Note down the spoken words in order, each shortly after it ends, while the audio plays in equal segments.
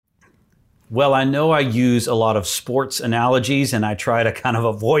Well, I know I use a lot of sports analogies and I try to kind of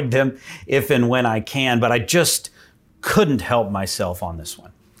avoid them if and when I can, but I just couldn't help myself on this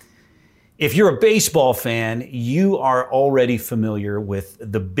one. If you're a baseball fan, you are already familiar with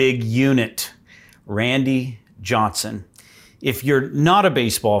the big unit, Randy Johnson. If you're not a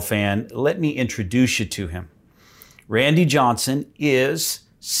baseball fan, let me introduce you to him. Randy Johnson is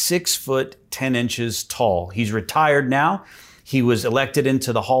 6 foot 10 inches tall. He's retired now. He was elected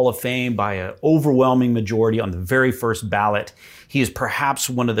into the Hall of Fame by an overwhelming majority on the very first ballot. He is perhaps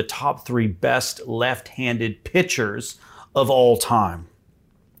one of the top 3 best left-handed pitchers of all time.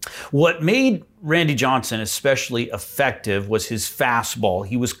 What made Randy Johnson especially effective was his fastball.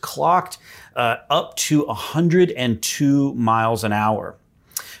 He was clocked up to 102 miles an hour.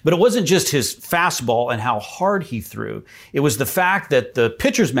 But it wasn't just his fastball and how hard he threw. It was the fact that the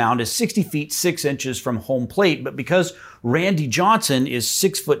pitcher's mound is 60 feet 6 inches from home plate. But because Randy Johnson is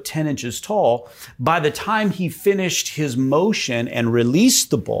 6 foot 10 inches tall, by the time he finished his motion and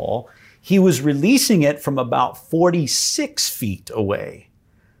released the ball, he was releasing it from about 46 feet away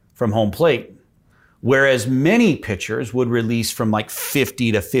from home plate. Whereas many pitchers would release from like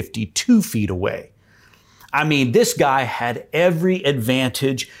 50 to 52 feet away. I mean, this guy had every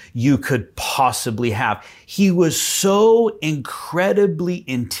advantage you could possibly have. He was so incredibly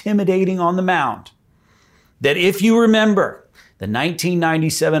intimidating on the mound that if you remember the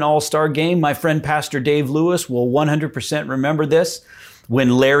 1997 All-Star Game, my friend Pastor Dave Lewis will 100% remember this,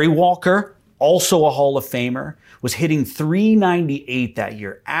 when Larry Walker, also a Hall of Famer, was hitting .398 that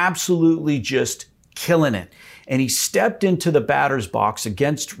year, absolutely just killing it. And he stepped into the batter's box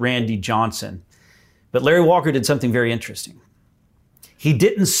against Randy Johnson. But Larry Walker did something very interesting. He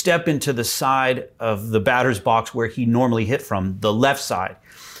didn't step into the side of the batter's box where he normally hit from, the left side.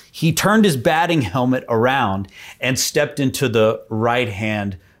 He turned his batting helmet around and stepped into the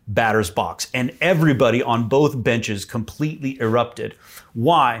right-hand batter's box. And everybody on both benches completely erupted.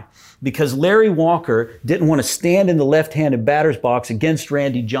 Why? Because Larry Walker didn't want to stand in the left-handed batter's box against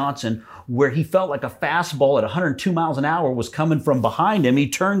Randy Johnson, where he felt like a fastball at 102 miles an hour was coming from behind him. He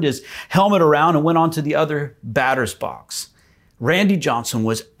turned his helmet around and went on to the other batter's box. Randy Johnson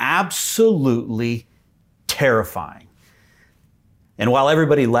was absolutely terrifying. And while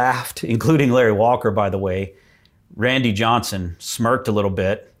everybody laughed, including Larry Walker, by the way, Randy Johnson smirked a little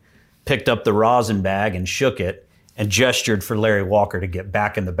bit, picked up the rosin bag and shook it, and gestured for Larry Walker to get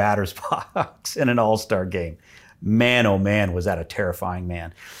back in the batter's box in an all-star game. Man, oh man, was that a terrifying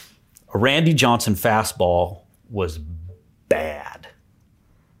man. A Randy Johnson fastball was bad.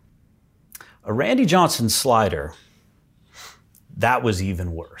 A Randy Johnson slider, that was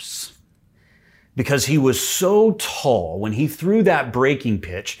even worse. Because he was so tall, when he threw that breaking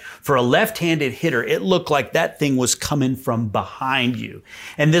pitch, for a left-handed hitter, it looked like that thing was coming from behind you.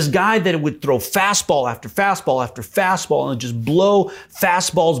 And this guy that would throw fastball after fastball after fastball and just blow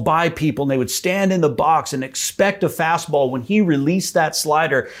fastballs by people, and they would stand in the box and expect a fastball. When he released that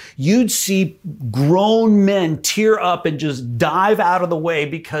slider, you'd see grown men tear up and just dive out of the way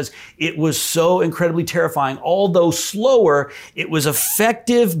because it was so incredibly terrifying. Although slower, it was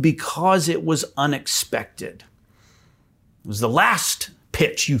effective because it was unexpected. It was the last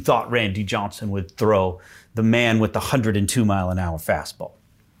pitch you thought Randy Johnson would throw, the man with the 102 mile an hour fastball.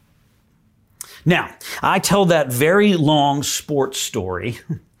 Now, I tell that very long sports story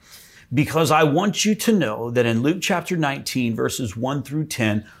because I want you to know that in Luke chapter 19, verses 1 through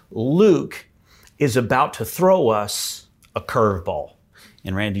 10, Luke is about to throw us a curveball.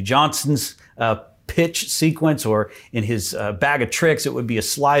 In Randy Johnson's pitch sequence, or in his bag of tricks, it would be a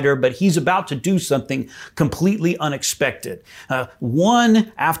slider, but he's about to do something completely unexpected.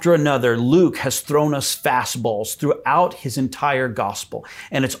 One after another, Luke has thrown us fastballs throughout his entire gospel.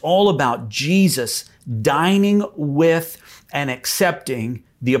 And it's all about Jesus dining with and accepting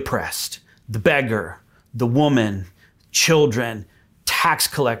the oppressed, the beggar, the woman, children, tax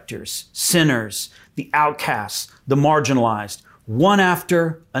collectors, sinners, the outcasts, the marginalized. One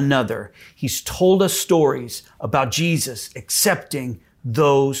after another, he's told us stories about Jesus accepting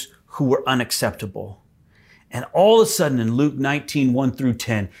those who were unacceptable. And all of a sudden in Luke 19, 1 through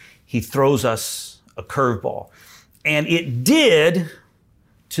 10, he throws us a curveball. And it did,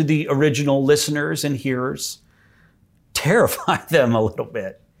 to the original listeners and hearers, terrify them a little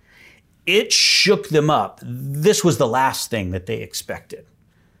bit. It shook them up. This was the last thing that they expected.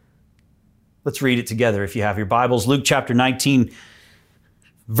 Let's read it together if you have your Bibles. Luke chapter 19,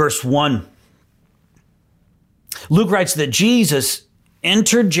 verse 1. Luke writes that Jesus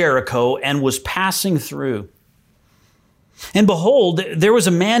entered Jericho and was passing through. And behold, there was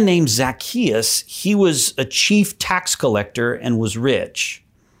a man named Zacchaeus. He was a chief tax collector and was rich.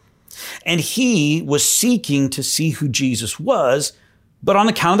 And he was seeking to see who Jesus was, but on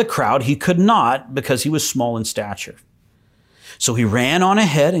account of the crowd, he could not because he was small in stature. So he ran on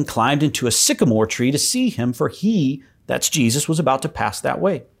ahead and climbed into a sycamore tree to see him, for he, that's Jesus, was about to pass that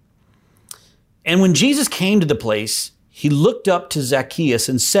way. And when Jesus came to the place, he looked up to Zacchaeus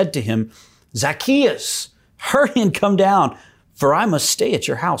and said to him, Zacchaeus, hurry and come down, for I must stay at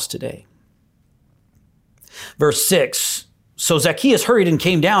your house today. Verse 6, so Zacchaeus hurried and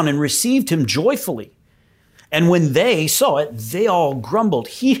came down and received him joyfully. And when they saw it, they all grumbled,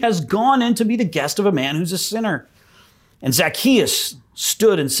 he has gone in to be the guest of a man who's a sinner. And Zacchaeus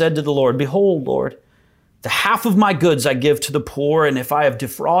stood and said to the Lord, behold, Lord, the half of my goods I give to the poor, and if I have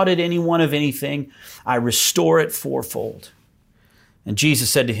defrauded anyone of anything, I restore it fourfold. And Jesus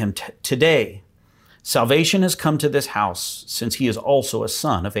said to him, today salvation has come to this house, since he is also a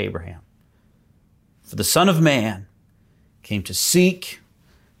son of Abraham. For the Son of Man came to seek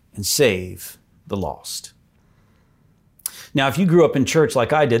and save the lost. Now, if you grew up in church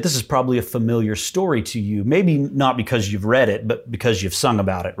like I did, this is probably a familiar story to you. Maybe not because you've read it, but because you've sung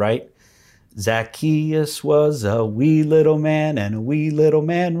about it, right? Zacchaeus was a wee little man, and a wee little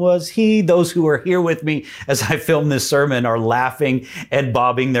man was he. Those who are here with me as I film this sermon are laughing and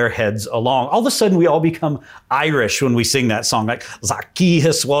bobbing their heads along. All of a sudden, we all become Irish when we sing that song, like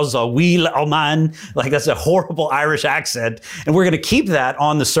Zacchaeus was a wee little man. Like that's a horrible Irish accent. And we're going to keep that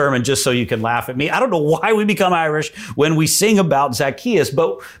on the sermon just so you can laugh at me. I don't know why we become Irish when we sing about Zacchaeus,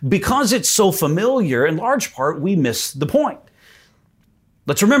 but because it's so familiar, in large part, we miss the point.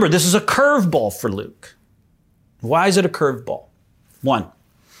 Let's remember, this is a curveball for Luke. Why is it a curveball? One,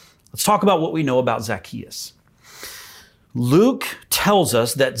 let's talk about what we know about Zacchaeus. Luke tells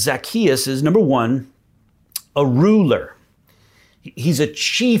us that Zacchaeus is, number one, a ruler. He's a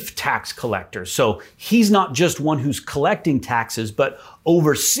chief tax collector. So he's not just one who's collecting taxes, but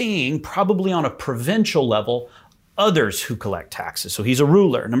overseeing, probably on a provincial level, others who collect taxes. So he's a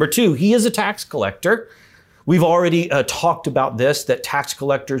ruler. Number two, he is a tax collector. We've already talked about this, that tax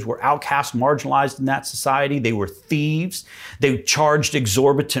collectors were outcast, marginalized in that society. They were thieves. They charged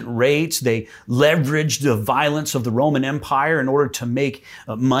exorbitant rates. They leveraged the violence of the Roman Empire in order to make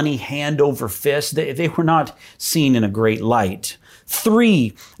money hand over fist. They were not seen in a great light.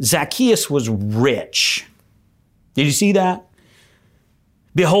 Three, Zacchaeus was rich. Did you see that?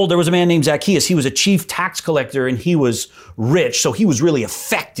 Behold, there was a man named Zacchaeus. He was a chief tax collector and he was rich, so he was really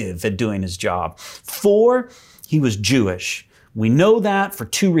effective at doing his job. Four, he was Jewish. We know that for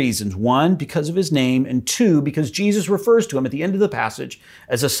two reasons. One, because of his name, and two, because Jesus refers to him at the end of the passage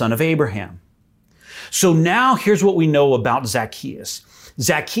as a son of Abraham. So now here's what we know about Zacchaeus.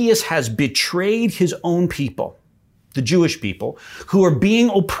 Zacchaeus has betrayed his own people, the Jewish people, who are being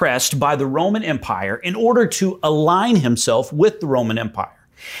oppressed by the Roman Empire in order to align himself with the Roman Empire.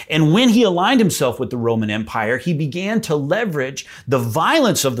 And when he aligned himself with the Roman Empire, he began to leverage the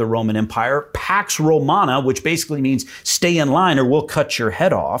violence of the Roman Empire, Pax Romana, which basically means stay in line or we'll cut your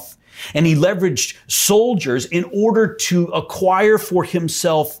head off. And he leveraged soldiers in order to acquire for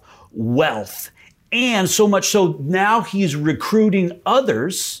himself wealth. And so much so now he's recruiting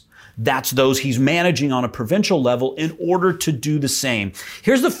others, that's those he's managing on a provincial level, in order to do the same.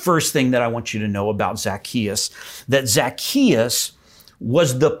 Here's the first thing that I want you to know about Zacchaeus, that Zacchaeus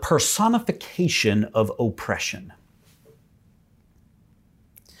was the personification of oppression.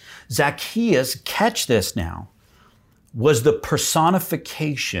 Zacchaeus, catch this now, was the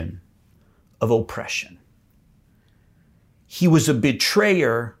personification of oppression. He was a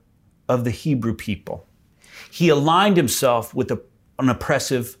betrayer of the Hebrew people. He aligned himself with an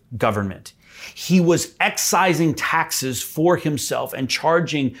oppressive government. He was excising taxes for himself and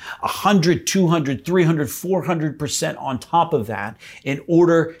charging 100, 200, 300, 400% on top of that in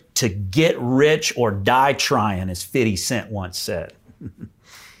order to get rich or die trying, as 50 Cent once said.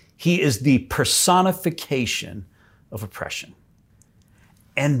 He is the personification of oppression.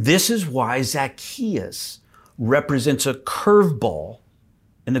 And this is why Zacchaeus represents a curveball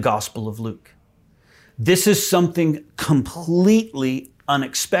in the Gospel of Luke. This is something completely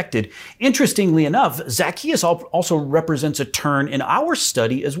unexpected. Interestingly enough, Zacchaeus also represents a turn in our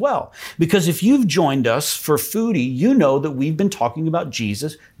study as well. Because if you've joined us for Foodie, you know that we've been talking about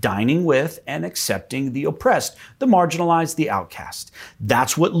Jesus dining with and accepting the oppressed, the marginalized, the outcast.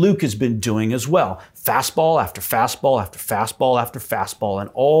 That's what Luke has been doing as well. Fastball after fastball after fastball after fastball, and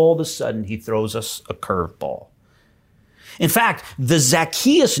all of a sudden he throws us a curveball. In fact, the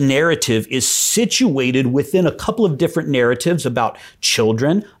Zacchaeus narrative is situated within a couple of different narratives about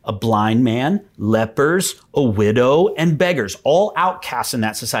children, a blind man, lepers, a widow, and beggars, all outcasts in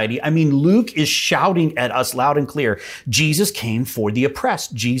that society. I mean, Luke is shouting at us loud and clear, Jesus came for the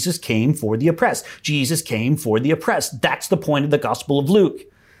oppressed. Jesus came for the oppressed. Jesus came for the oppressed. That's the point of the Gospel of Luke.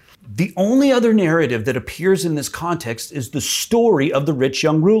 The only other narrative that appears in this context is the story of the rich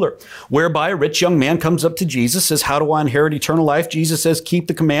young ruler, whereby a rich young man comes up to Jesus, says, how do I inherit eternal life? Jesus says, keep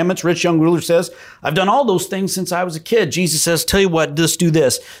the commandments. Rich young ruler says, I've done all those things since I was a kid. Jesus says, tell you what, just do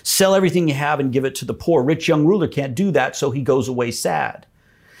this. Sell everything you have and give it to the poor. Rich young ruler can't do that, so he goes away sad.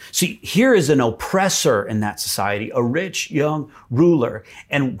 See, here is an oppressor in that society, a rich young ruler,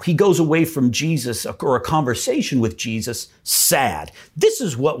 and he goes away from Jesus or a conversation with Jesus sad. This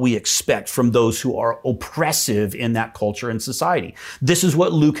is what we expect from those who are oppressive in that culture and society. This is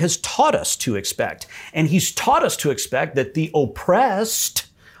what Luke has taught us to expect. And he's taught us to expect that the oppressed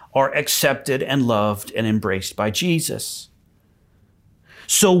are accepted and loved and embraced by Jesus.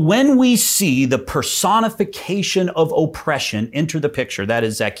 So when we see the personification of oppression enter the picture, that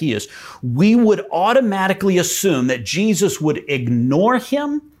is Zacchaeus, we would automatically assume that Jesus would ignore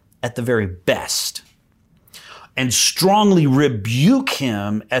him at the very best and strongly rebuke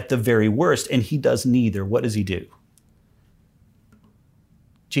him at the very worst. And he does neither. What does he do?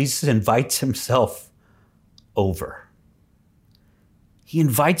 Jesus invites himself over. He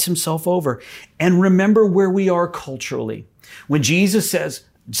invites himself over. And remember where we are culturally. When Jesus says,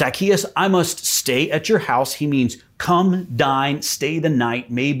 Zacchaeus, I must stay at your house, he means come, dine, stay the night,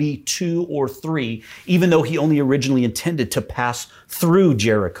 maybe 2 or 3, even though he only originally intended to pass through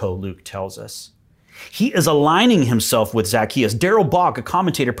Jericho, Luke tells us. He is aligning himself with Zacchaeus. Darrell Bock, a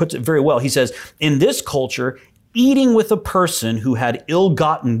commentator, puts it very well. He says, in this culture, eating with a person who had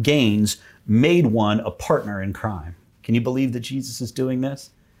ill-gotten gains made one a partner in crime. Can you believe that Jesus is doing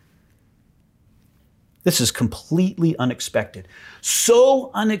this? This is completely unexpected. So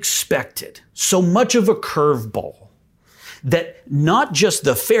unexpected, so much of a curveball that not just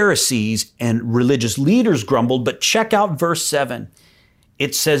the Pharisees and religious leaders grumbled, but check out verse 7.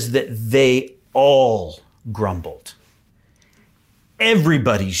 It says that they all grumbled.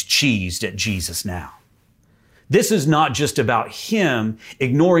 Everybody's cheesed at Jesus now. This is not just about him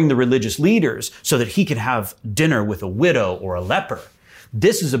ignoring the religious leaders so that he can have dinner with a widow or a leper.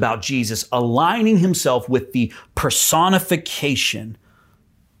 This is about Jesus aligning himself with the personification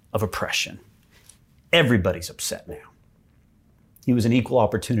of oppression. Everybody's upset now. He was an equal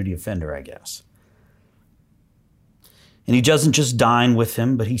opportunity offender, I guess. And he doesn't just dine with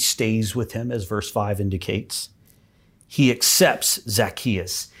him, but he stays with him, as verse 5 indicates. He accepts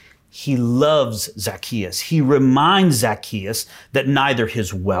Zacchaeus. He loves Zacchaeus. He reminds Zacchaeus that neither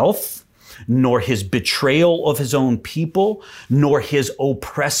his wealth, nor his betrayal of his own people, nor his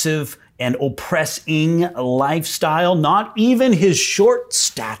oppressive and oppressing lifestyle, not even his short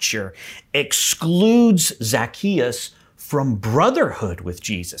stature, excludes Zacchaeus from brotherhood with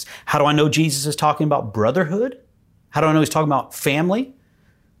Jesus. How do I know Jesus is talking about brotherhood? How do I know he's talking about family?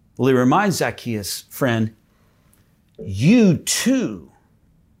 Well, he reminds Zacchaeus, friend, you too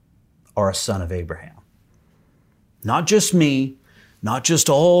are a son of Abraham. Not just me, not just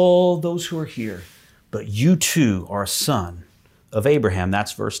all those who are here, but you too are a son of Abraham.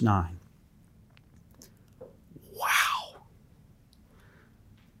 That's verse 9. Wow.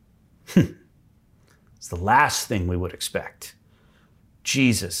 It's the last thing we would expect.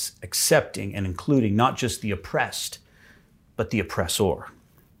 Jesus accepting and including not just the oppressed, but the oppressor.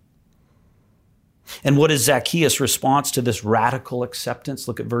 And what is Zacchaeus' response to this radical acceptance?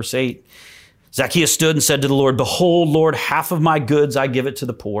 Look at verse 8. Zacchaeus stood and said to the Lord, behold, Lord, half of my goods I give it to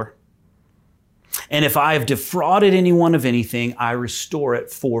the poor. And if I have defrauded anyone of anything, I restore it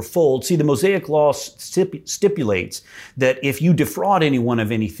fourfold. See, the Mosaic law stipulates that if you defraud anyone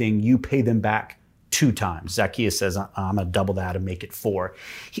of anything, you pay them back 2 times. Zacchaeus says, I'm going to double that and make it 4.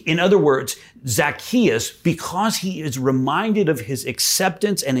 In other words, Zacchaeus, because he is reminded of his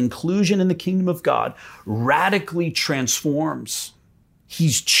acceptance and inclusion in the kingdom of God, radically transforms.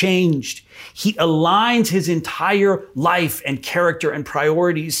 He's changed. He aligns his entire life and character and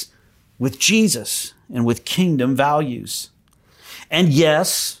priorities with Jesus and with kingdom values. And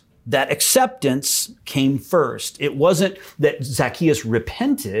yes, that acceptance came first. It wasn't that Zacchaeus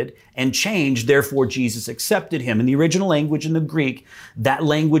repented and changed, therefore Jesus accepted him. In the original language, in the Greek, that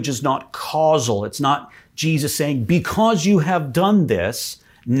language is not causal. It's not Jesus saying, because you have done this,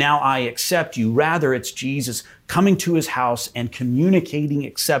 now I accept you. Rather, it's Jesus coming to his house and communicating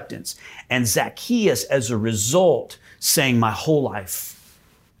acceptance. And Zacchaeus, as a result, saying, my whole life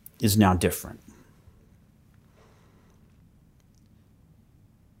is now different.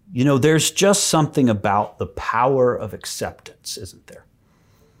 You know, there's just something about the power of acceptance, isn't there?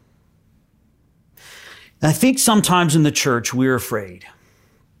 And I think sometimes in the church we're afraid.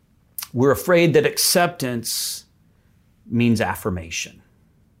 We're afraid that acceptance means affirmation.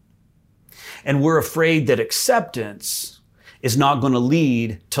 And we're afraid that acceptance is not going to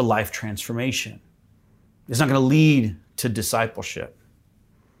lead to life transformation. It's not going to lead to discipleship.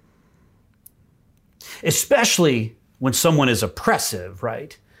 Especially when someone is oppressive,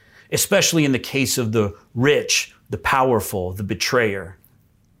 right? Especially in the case of the rich, the powerful, the betrayer.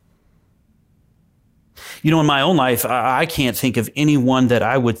 You know, in my own life, I can't think of anyone that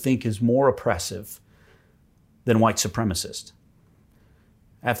I would think is more oppressive than white supremacists.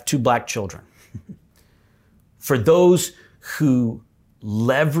 I have 2 black children. For those who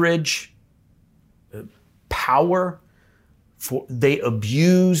leverage power, they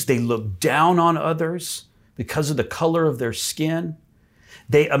abuse, they look down on others because of the color of their skin.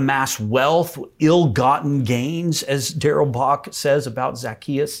 They amass wealth, ill-gotten gains, as Darrell Bock says about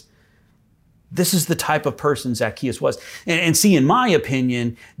Zacchaeus. This is the type of person Zacchaeus was. And see, in my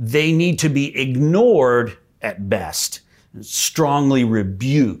opinion, they need to be ignored at best, strongly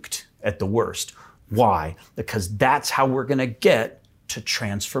rebuked at the worst. Why? Because that's how we're going to get to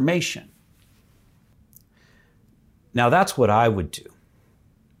transformation. Now, that's what I would do.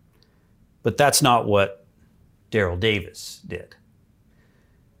 But that's not what Daryl Davis did.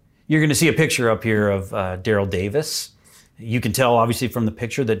 You're going to see a picture up here of Daryl Davis. You can tell, obviously, from the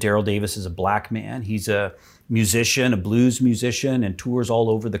picture that Daryl Davis is a black man. He's a musician, a blues musician, and tours all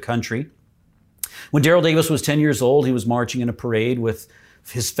over the country. When Daryl Davis was 10 years old, he was marching in a parade with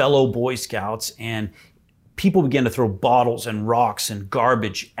his fellow Boy Scouts, and people began to throw bottles and rocks and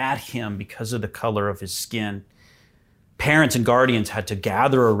garbage at him because of the color of his skin. Parents and guardians had to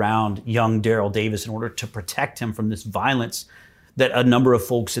gather around young Daryl Davis in order to protect him from this violence that a number of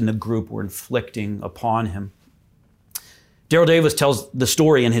folks in the group were inflicting upon him. Daryl Davis tells the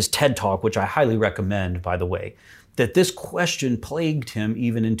story in his TED Talk, which I highly recommend, by the way, that this question plagued him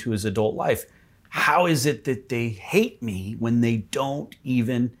even into his adult life. How is it that they hate me when they don't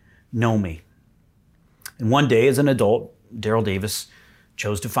even know me? And one day, as an adult, Daryl Davis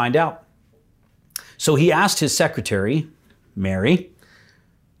chose to find out. So he asked his secretary, Mary,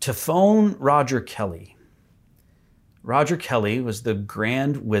 to phone Roger Kelly. Roger Kelly was the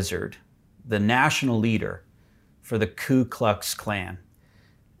grand wizard, the national leader for the Ku Klux Klan,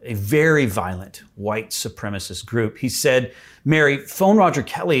 a very violent white supremacist group. He said, Mary, phone Roger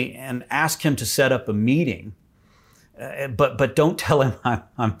Kelly and ask him to set up a meeting, but don't tell him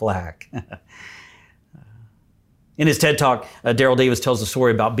I'm black. In his TED Talk, Daryl Davis tells a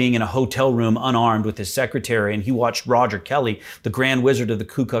story about being in a hotel room unarmed with his secretary, and he watched Roger Kelly, the grand wizard of the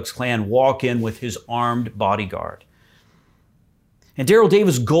Ku Klux Klan, walk in with his armed bodyguard. And Daryl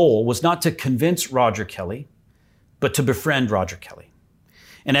Davis' goal was not to convince Roger Kelly, but to befriend Roger Kelly.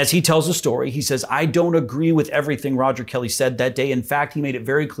 And as he tells the story, he says, I don't agree with everything Roger Kelly said that day. In fact, he made it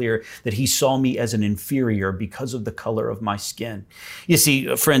very clear that he saw me as an inferior because of the color of my skin. You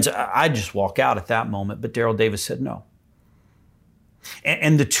see, friends, I'd just walk out at that moment, but Daryl Davis said no.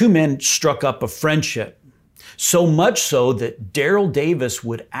 And the 2 men struck up a friendship, so much so that Daryl Davis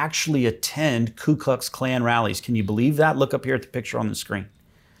would actually attend Ku Klux Klan rallies. Can you believe that? Look up here at the picture on the screen.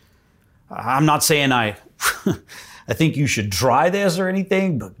 I'm not saying I think you should try this or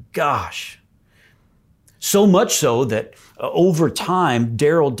anything, but gosh. So much so that over time,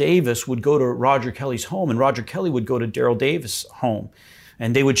 Daryl Davis would go to Roger Kelly's home, and Roger Kelly would go to Daryl Davis' home,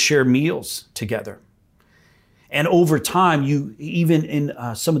 and they would share meals together. And over time, even in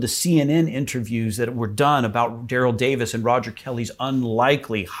some of the CNN interviews that were done about Daryl Davis and Roger Kelly's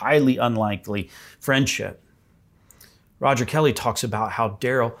highly unlikely friendship, Roger Kelly talks about how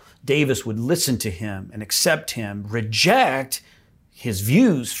Daryl Davis would listen to him and accept him, reject his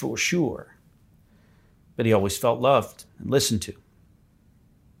views for sure, but he always felt loved and listened to.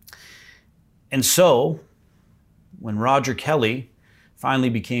 And so, when Roger Kelly finally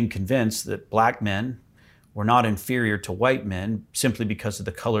became convinced that black men were not inferior to white men simply because of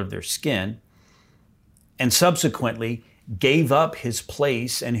the color of their skin, and subsequently gave up his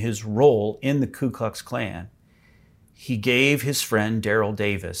place and his role in the Ku Klux Klan, he gave his friend Daryl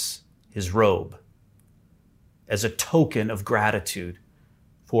Davis his robe as a token of gratitude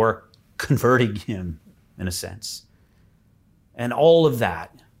for converting him, in a sense. And all of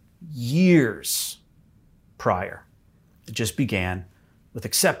that, years prior, it just began with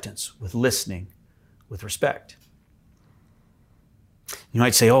acceptance, with listening, with respect. You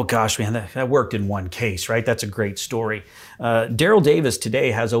might say, oh gosh, man, that worked in one case, right? That's a great story. Daryl Davis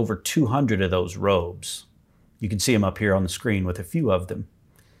today has over 200 of those robes. You can see them up here on the screen with a few of them.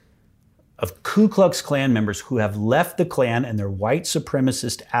 of Ku Klux Klan members who have left the Klan and their white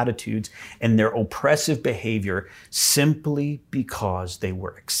supremacist attitudes and their oppressive behavior simply because they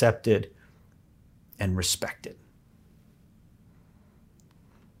were accepted and respected.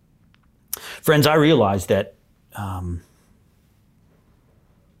 Friends, I realize that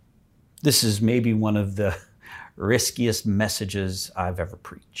this is maybe one of the riskiest messages I've ever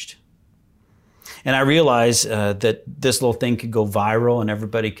preached. And I realize that this little thing could go viral and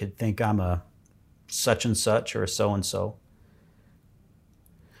everybody could think I'm a such and such or a so and so.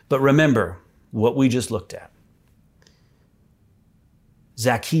 But remember what we just looked at.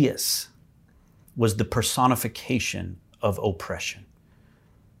 Zacchaeus was the personification of oppression.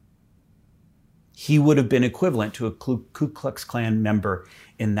 He would have been equivalent to a Ku Klux Klan member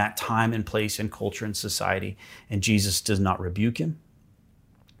in that time and place and culture and society. And Jesus does not rebuke him.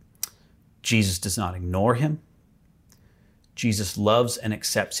 Jesus does not ignore him. Jesus loves and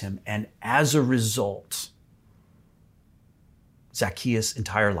accepts him. And as a result, Zacchaeus'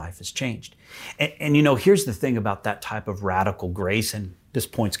 entire life has changed. And you know, here's the thing about that type of radical grace, and this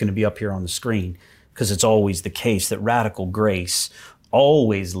point's going to be up here on the screen because it's always the case that radical grace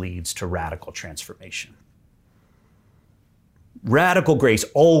always leads to radical transformation. Radical grace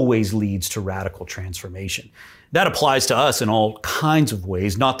always leads to radical transformation. That applies to us in all kinds of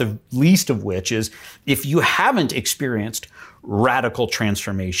ways, not the least of which is if you haven't experienced radical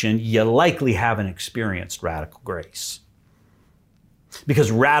transformation, you likely haven't experienced radical grace.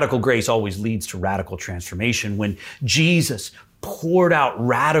 Because radical grace always leads to radical transformation. When Jesus poured out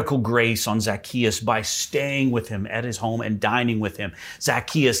radical grace on Zacchaeus by staying with him at his home and dining with him,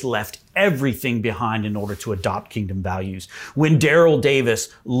 Zacchaeus left everything behind in order to adopt kingdom values. When Daryl Davis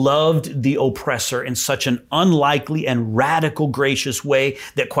loved the oppressor in such an unlikely and radical gracious way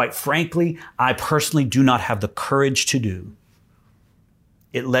that, quite frankly, I personally do not have the courage to do,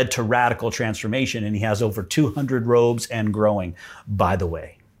 it led to radical transformation, and he has over 200 robes and growing, by the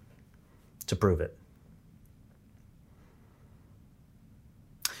way, to prove it.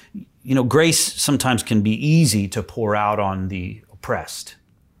 You know, grace sometimes can be easy to pour out on the oppressed,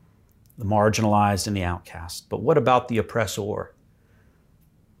 the marginalized, and the outcast. But what about the oppressor?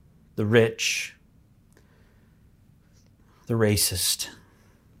 The rich, the racist,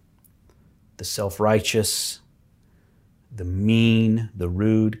 the self-righteous, the mean, the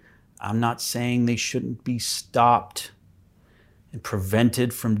rude. I'm not saying they shouldn't be stopped and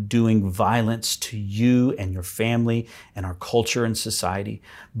prevented from doing violence to you and your family and our culture and society.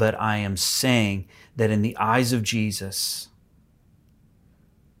 But I am saying that in the eyes of Jesus,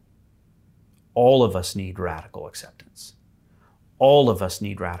 all of us need radical acceptance. All of us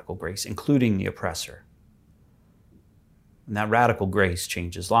need radical grace, including the oppressor. And that radical grace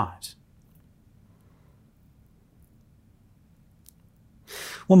changes lives.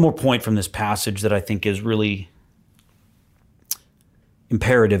 One more point from this passage that I think is really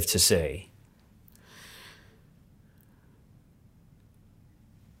imperative to say.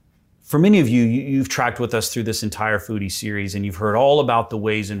 For many of you, you've tracked with us through this entire foodie series, and you've heard all about the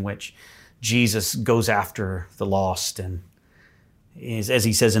ways in which Jesus goes after the lost. And as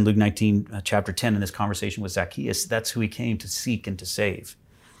he says in Luke 19, chapter 10, in this conversation with Zacchaeus, that's who he came to seek and to save.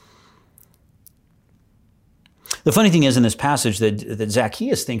 The funny thing is in this passage that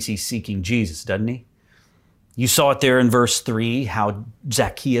Zacchaeus thinks he's seeking Jesus, doesn't he? You saw it there in verse 3, how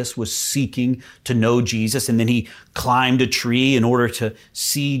Zacchaeus was seeking to know Jesus, and then he climbed a tree in order to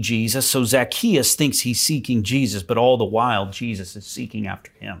see Jesus. So Zacchaeus thinks he's seeking Jesus, but all the while, Jesus is seeking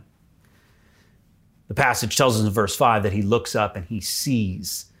after him. The passage tells us in verse 5 that he looks up and he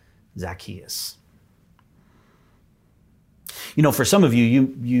sees Zacchaeus. You know, for some of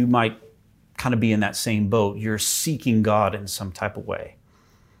you, you might kind of be in that same boat. You're seeking God in some type of way.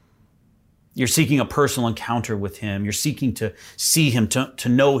 You're seeking a personal encounter with him. You're seeking to see him, to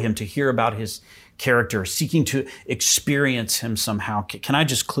know him, to hear about his character, seeking to experience him somehow. Can I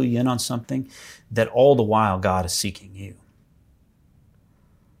just clue you in on something? That all the while God is seeking you.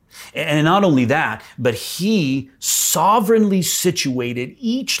 And not only that, but he sovereignly situated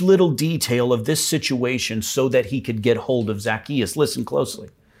each little detail of this situation so that he could get hold of Zacchaeus. Listen closely.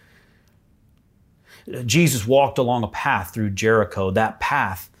 Jesus walked along a path through Jericho. That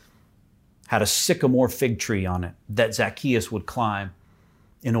path had a sycamore fig tree on it that Zacchaeus would climb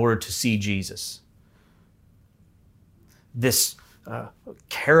in order to see Jesus. This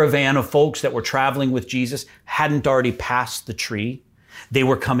caravan of folks that were traveling with Jesus hadn't already passed the tree. They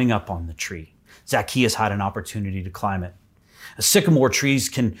were coming up on the tree. Zacchaeus had an opportunity to climb it. Sycamore trees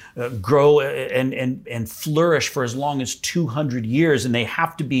can grow and flourish for as long as 200 years, and they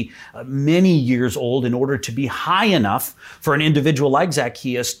have to be many years old in order to be high enough for an individual like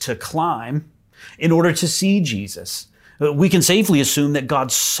Zacchaeus to climb in order to see Jesus. We can safely assume that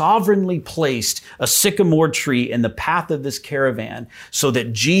God sovereignly placed a sycamore tree in the path of this caravan so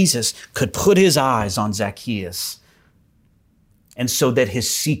that Jesus could put his eyes on Zacchaeus, and so that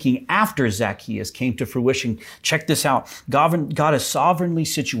his seeking after Zacchaeus came to fruition. Check this out. God has sovereignly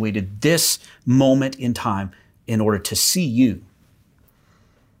situated this moment in time in order to see you.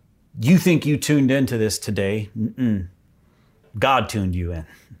 You think you tuned into this today? God tuned you in.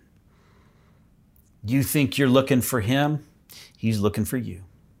 You think you're looking for him? He's looking for you.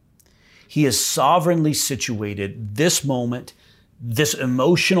 He has sovereignly situated this moment, this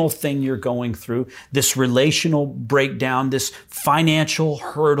emotional thing you're going through, this relational breakdown, this financial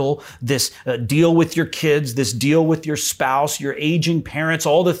hurdle, this deal with your kids, this deal with your spouse, your aging parents,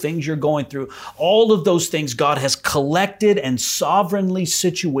 all the things you're going through. All of those things God has collected and sovereignly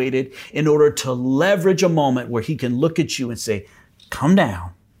situated in order to leverage a moment where he can look at you and say, come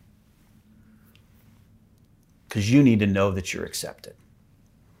down, because you need to know that you're accepted.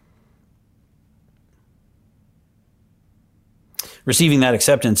 Receiving that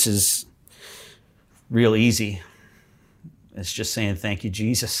acceptance is real easy. It's just saying, thank you,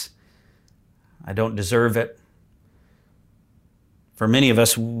 Jesus. I don't deserve it. For many of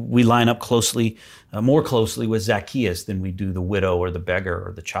us, we line up closely, more closely with Zacchaeus than we do the widow or the beggar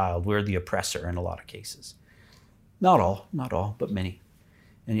or the child. We're the oppressor in a lot of cases. Not all, but many.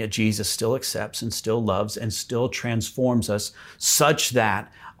 And yet Jesus still accepts and still loves and still transforms us such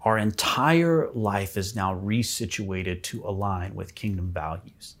that our entire life is now resituated to align with kingdom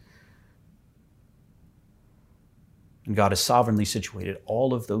values. And God has sovereignly situated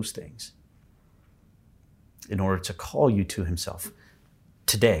all of those things in order to call you to himself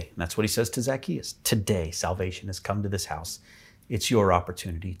today. And that's what he says to Zacchaeus. Today, salvation has come to this house. It's your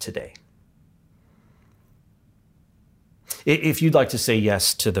opportunity today. If you'd like to say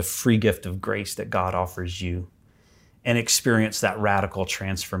yes to the free gift of grace that God offers you and experience that radical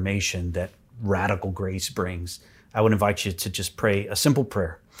transformation that radical grace brings, I would invite you to just pray a simple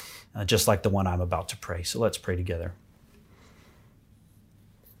prayer, just like the one I'm about to pray. So let's pray together.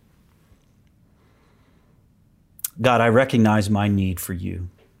 God, I recognize my need for you.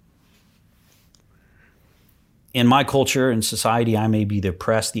 In my culture and society, I may be the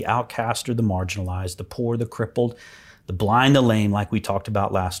oppressed, the outcast, or the marginalized, the poor, the crippled, the blind, the lame, like we talked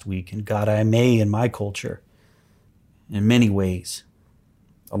about last week. And God, I may, in my culture, in many ways,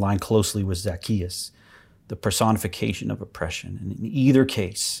 align closely with Zacchaeus, the personification of oppression. And in either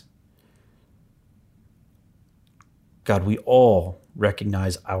case, God, we all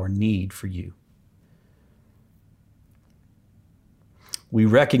recognize our need for you. We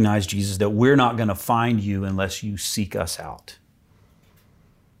recognize, Jesus, that we're not going to find you unless you seek us out.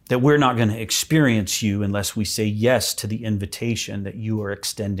 That we're not going to experience you unless we say yes to the invitation that you are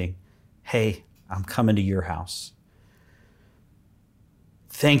extending. Hey, I'm coming to your house.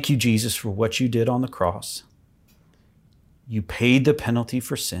 Thank you, Jesus, for what you did on the cross. You paid the penalty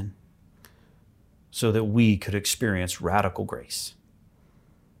for sin so that we could experience radical grace.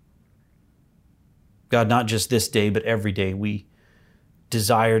 God, not just this day, but every day, we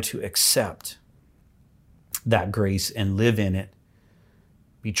desire to accept that grace and live in it,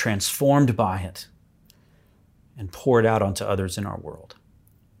 be transformed by it, and pour it out onto others in our world.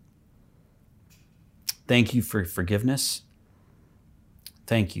 Thank you for forgiveness.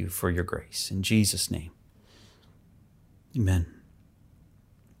 Thank you for your grace. In Jesus' name, amen.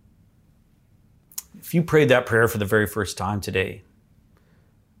 If you prayed that prayer for the very first time today,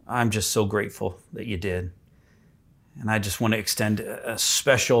 I'm just so grateful that you did. And I just want to extend a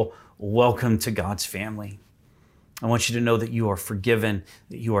special welcome to God's family. I want you to know that you are forgiven,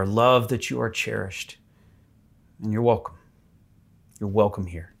 that you are loved, that you are cherished. And you're welcome. You're welcome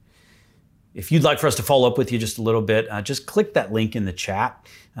here. If you'd like for us to follow up with you just a little bit, just click that link in the chat.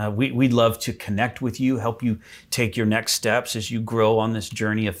 We'd love to connect with you, help you take your next steps as you grow on this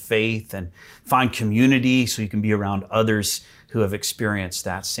journey of faith and find community so you can be around others who have experienced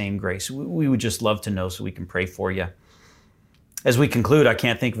that same grace. We would just love to know so we can pray for you. As we conclude, I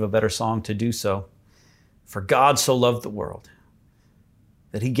can't think of a better song to do so. For God so loved the world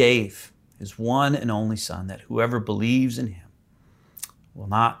that he gave his one and only Son, that whoever believes in him will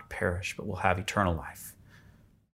not perish, but will have eternal life.